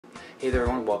Hey there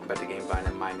everyone, welcome back to Gamevine,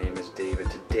 and my name is Dave,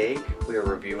 and today we are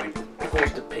reviewing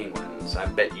Pickles to Penguins. I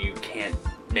bet you can't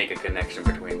make a connection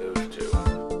between those two.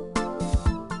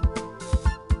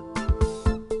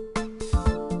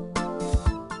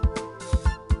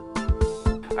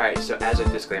 Alright, so as a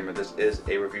disclaimer, this is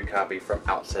a review copy from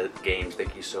Outset Games.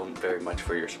 Thank you so very much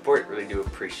for your support, really do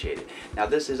appreciate it. Now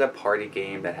this is a party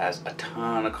game that has a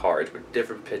ton of cards with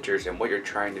different pictures, and what you're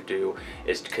trying to do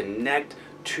is to connect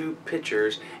two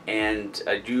pictures and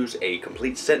use a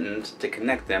complete sentence to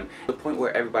connect them to the point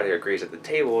where everybody agrees at the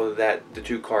table that the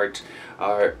two cards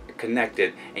are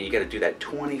connected, and you got to do that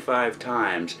 25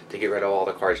 times to get rid of all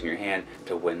the cards in your hand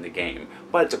to win the game.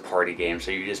 But it's a party game, so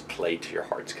you just play to your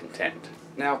heart's content.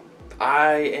 Now,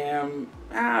 I'm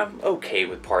okay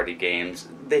with party games.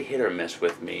 They hit or miss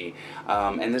with me,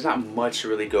 and there's not much to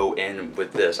really go in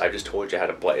with this. I just told you how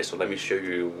to play, so let me show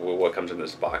you what comes in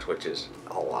this box, which is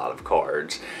a lot of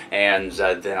cards, and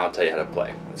then I'll tell you how to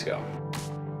play. Let's go.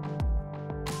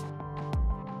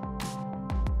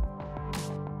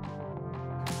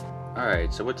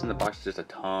 Alright, so what's in the box is just a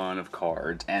ton of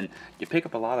cards, and you pick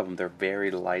up a lot of them. They're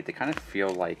very light. They kind of feel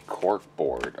like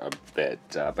corkboard a bit,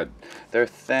 but they're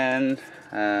thin.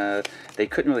 They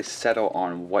couldn't really settle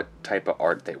on what type of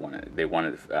art they wanted. They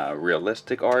wanted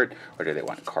realistic art, or do they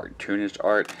want cartoonish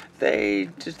art? They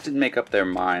just didn't make up their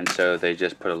mind, so they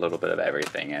just put a little bit of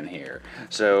everything in here.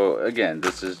 So again,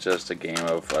 this is just a game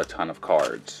of a ton of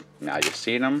cards. Now you've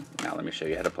seen them, now let me show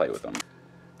you how to play with them.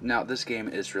 Now this game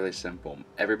is really simple.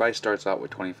 Everybody starts out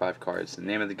with 25 cards. The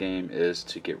name of the game is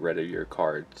to get rid of your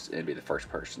cards and be the first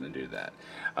person to do that.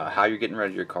 How you're getting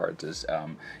rid of your cards is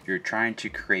you're trying to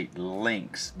create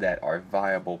links that are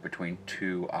viable between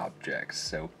two objects.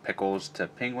 So pickles to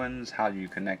penguins, how do you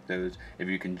connect those? If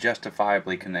you can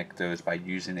justifiably connect those by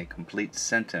using a complete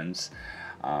sentence,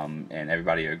 and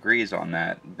everybody agrees on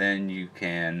that, then you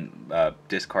can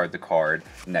discard the card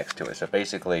next to it. So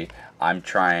basically, I'm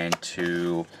trying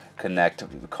to connect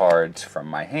the cards from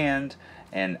my hand,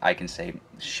 and I can say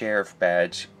sheriff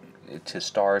badge to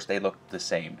stars. They look the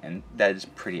same, and that is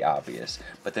pretty obvious.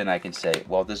 But then I can say,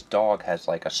 well, this dog has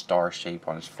like a star shape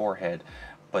on his forehead.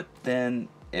 But then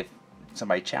if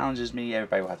somebody challenges me,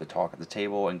 everybody will have to talk at the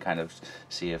table and kind of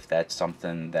see if that's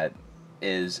something that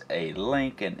is a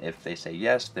link, and if they say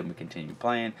yes, then we continue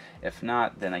playing. If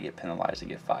not, then I get penalized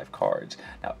and get 5 cards.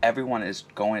 Now everyone is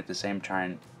going at the same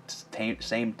time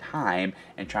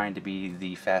and trying to be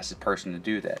the fastest person to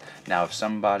do that. Now if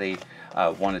somebody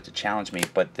wanted to challenge me,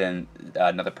 but then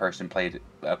another person played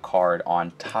a card on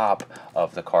top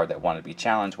of the card that wanted to be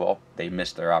challenged, well, they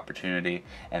missed their opportunity,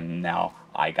 and now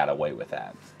I got away with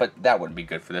that. But that wouldn't be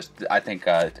good for this. I think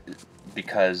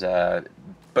because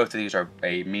both of these are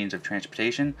a means of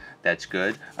transportation, that's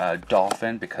good.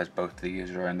 Dolphin, because both of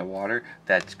these are in the water,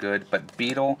 that's good. But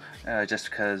beetle, just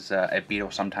because a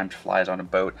beetle sometimes flies on a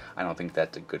boat, I don't think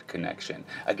that's a good connection.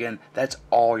 Again, that's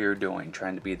all you're doing,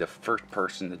 trying to be the first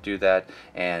person to do that.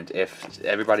 And if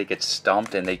everybody gets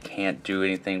stumped and they can't do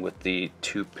anything with the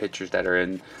 2 pictures that are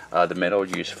in the middle,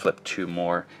 you just flip 2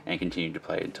 more and continue to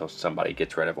play until somebody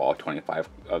gets rid of all 25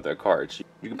 of their cards.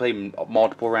 You can play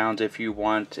multiple rounds if you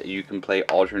want. You can play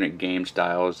alternate game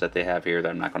styles that they have here that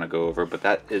I'm not going to go over, but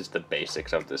that is the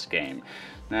basics of this game.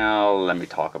 Now let me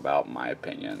talk about my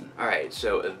opinion. Alright,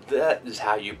 so that is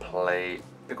how you play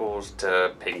Pickles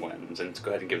to Penguins, and let's go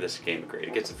ahead and give this game a grade.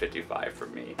 It gets a 55 for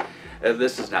me.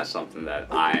 This is not something that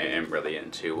I am really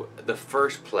into. The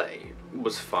first play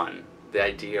was fun. The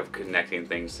idea of connecting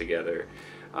things together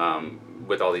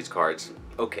with all these cards,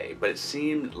 okay, but it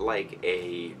seemed like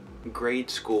a grade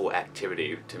school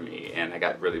activity to me, and I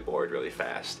got really bored really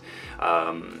fast.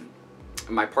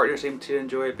 My partner seemed to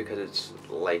enjoy it because it's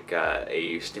like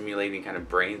a stimulating kind of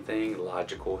brain thing,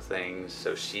 logical things,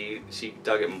 so she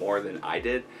dug it more than I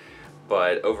did.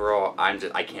 But overall,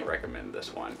 I can't recommend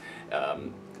this one.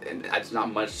 And there's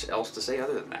not much else to say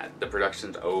other than that. The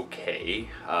production's okay.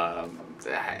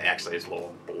 Actually, it's a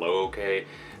little below okay.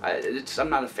 I'm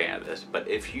not a fan of this, but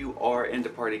if you are into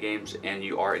party games and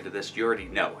you are into this, you already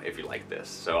know if you like this.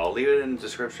 So I'll leave it in the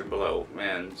description below.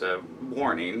 And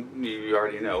warning, you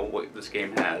already know what this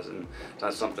game has, and it's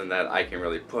not something that I can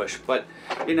really push. But,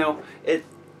 you know, it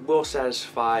will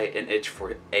satisfy an itch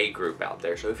for a group out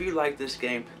there. So if you like this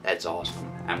game, that's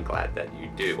awesome. I'm glad that you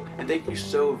do. And thank you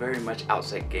so very much,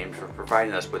 Outset Games, for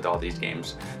providing us with all these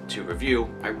games to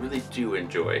review. I really do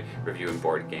enjoy reviewing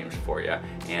board games for you,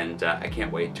 and I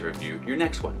can't wait to review your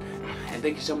next one. And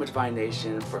thank you so much, Vine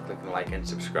Nation, for clicking like and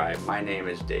subscribe. My name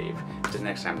is Dave. Until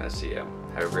next time I see you,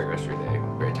 have a great rest of your day.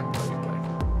 Great time to play.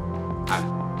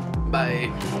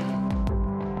 Bye.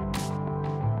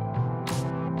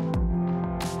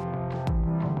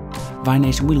 Vine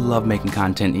Nation, we love making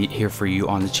content here for you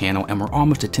on the channel, and we're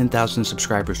almost at 10,000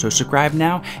 subscribers, so subscribe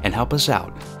now and help us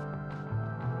out.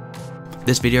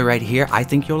 This video right here, I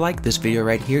think you'll like. This video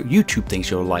right here, YouTube thinks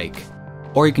you'll like.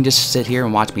 Or you can just sit here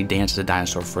and watch me dance the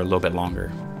dinosaur for a little bit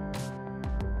longer.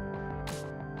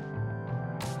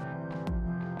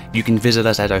 You can visit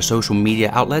us at our social media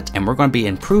outlets, and we're going to be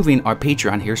improving our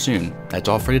Patreon here soon. That's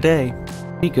all for today.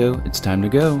 Miko, it's time to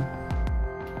go.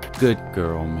 Good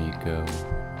girl, Miko.